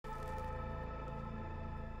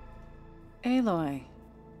Aloy.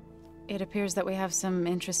 It appears that we have some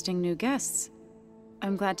interesting new guests.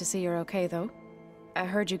 I'm glad to see you're okay, though. I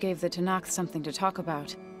heard you gave the Tenakth something to talk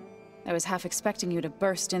about. I was half expecting you to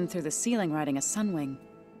burst in through the ceiling riding a Sunwing.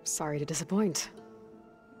 Sorry to disappoint.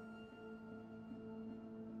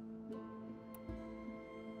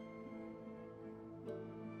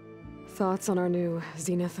 Thoughts on our new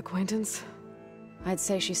Zenith acquaintance? I'd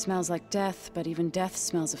say she smells like death, but even death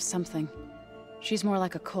smells of something. She's more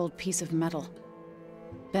like a cold piece of metal,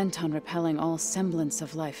 bent on repelling all semblance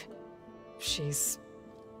of life. She's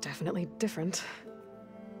definitely different.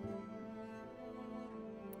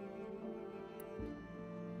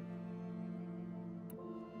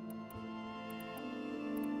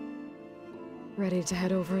 Ready to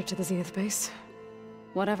head over to the Zenith base?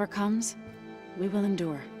 Whatever comes, we will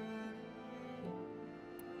endure.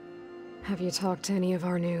 Have you talked to any of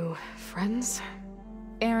our new friends?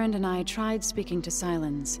 Erend and I tried speaking to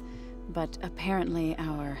Sylens, but apparently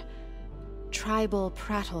our tribal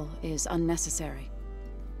prattle is unnecessary.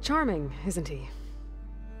 Charming, isn't he?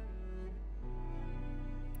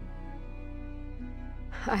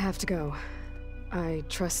 I have to go. I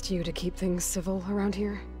trust you to keep things civil around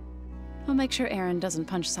here. I'll make sure Erend doesn't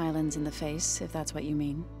punch Sylens in the face, if that's what you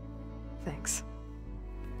mean. Thanks.